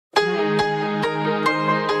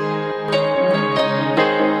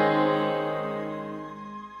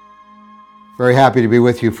Very happy to be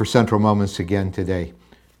with you for Central Moments again today.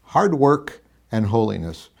 Hard work and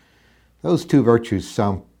holiness. Those two virtues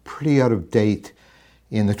sound pretty out of date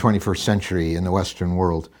in the 21st century in the Western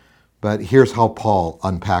world. But here's how Paul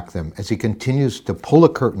unpacked them as he continues to pull a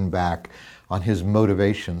curtain back on his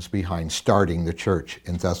motivations behind starting the church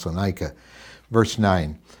in Thessalonica. Verse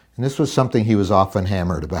 9, and this was something he was often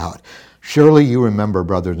hammered about. Surely you remember,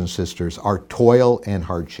 brothers and sisters, our toil and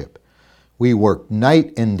hardship. We worked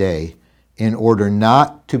night and day in order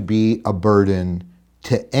not to be a burden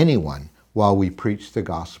to anyone while we preach the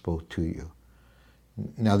gospel to you.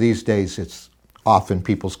 Now these days it's often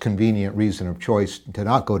people's convenient reason of choice to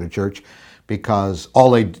not go to church because all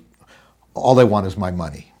they want is my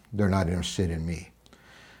money. They're not interested in me.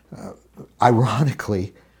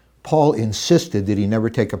 Ironically, Paul insisted that he never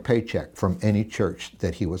take a paycheck from any church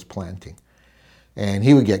that he was planting. And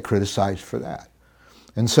he would get criticized for that.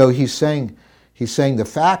 And so he's saying the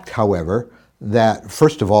fact, however, that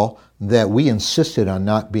first of all, that we insisted on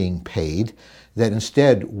not being paid, that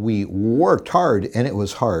instead we worked hard and it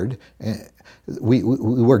was hard. We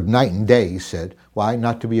worked night and day, he said. Why?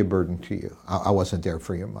 Not to be a burden to you. I wasn't there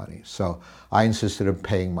for your money. So I insisted on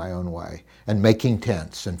paying my own way and making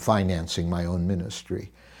tents and financing my own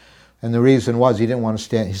ministry. And the reason was he didn't want to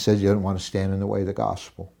stand, he said he didn't want to stand in the way of the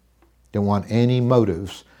gospel. Didn't want any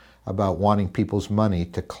motives about wanting people's money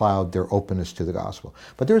to cloud their openness to the gospel.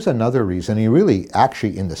 But there's another reason. He really,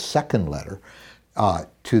 actually, in the second letter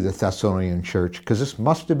to the Thessalonian church, because this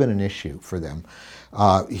must have been an issue for them,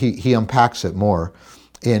 he unpacks it more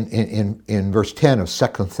in verse 10 of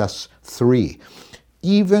 2 Thess 3.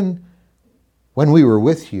 Even when we were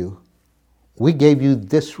with you, we gave you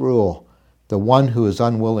this rule: the one who is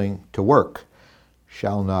unwilling to work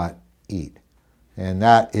shall not eat. And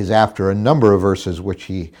that is after a number of verses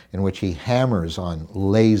in which he hammers on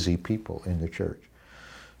lazy people in the church.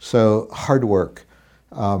 So hard work.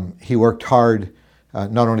 He worked hard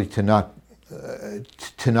not only to not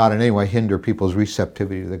in any way hinder people's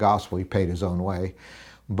receptivity to the gospel. He paid his own way.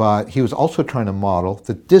 But he was also trying to model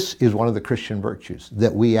that this is one of the Christian virtues,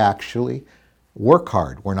 that we actually work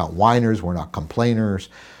hard. We're not whiners. We're not complainers.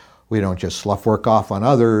 We don't just slough work off on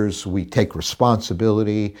others. We take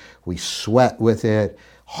responsibility. We sweat with it.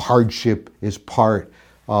 Hardship is part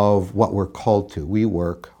of what we're called to. We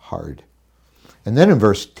work hard. And then in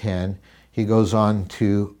verse 10, he goes on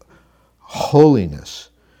to holiness.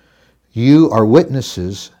 You are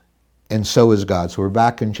witnesses, and so is God. So we're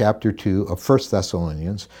back in chapter 2 of 1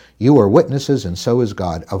 Thessalonians. You are witnesses, and so is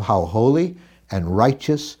God, of how holy and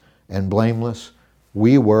righteous and blameless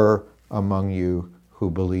we were among you who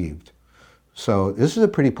believed. So this is a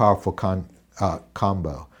pretty powerful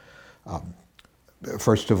combo.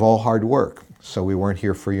 First of all, hard work. So we weren't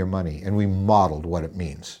here for your money, and we modeled what it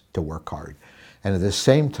means to work hard. And at the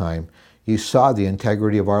same time, you saw the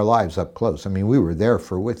integrity of our lives up close. I mean, we were there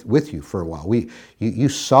with you for a while. You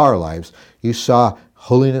saw our lives. You saw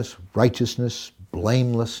holiness, righteousness,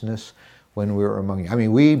 blamelessness when we were among you. I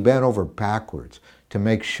mean, we bent over backwards to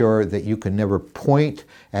make sure that you could never point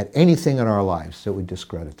at anything in our lives that would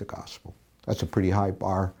discredit the gospel. That's a pretty high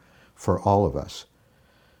bar for all of us.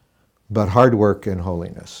 But hard work and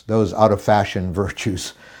holiness, those out-of-fashion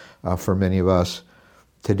virtues for many of us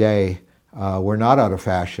today, were not out of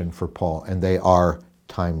fashion for Paul, and they are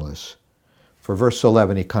timeless. For verse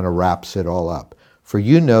 11, he kind of wraps it all up. For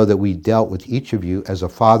you know that we dealt with each of you as a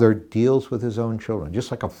father deals with his own children.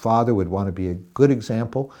 Just like a father would want to be a good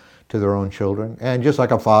example to their own children. And just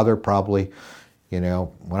like a father probably,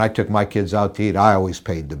 when I took my kids out to eat, I always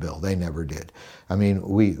paid the bill. They never did. I mean,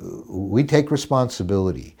 we take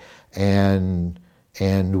responsibility and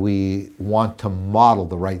we want to model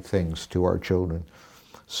the right things to our children.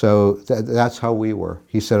 So that's how we were.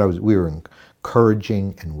 He said we were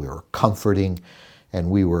encouraging and we were comforting and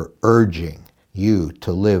we were urging you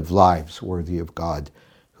to live lives worthy of God,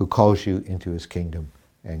 who calls you into his kingdom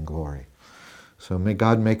and glory. So may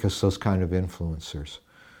God make us those kind of influencers.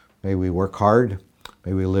 May we work hard.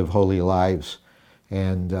 May we live holy lives.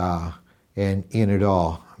 And in it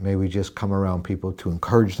all, may we just come around people to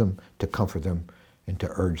encourage them, to comfort them, and to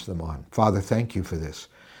urge them on. Father, thank you for this.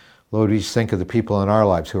 Lord, we just think of the people in our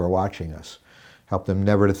lives who are watching us. Help them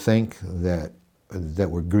never to think that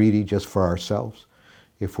we're greedy just for ourselves.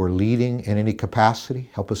 If we're leading in any capacity,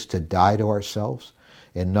 help us to die to ourselves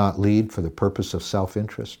and not lead for the purpose of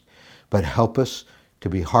self-interest. But help us to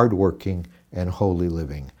be hardworking and holy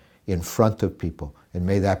living in front of people. And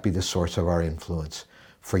may that be the source of our influence.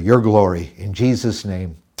 For your glory, in Jesus'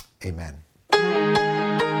 name, amen.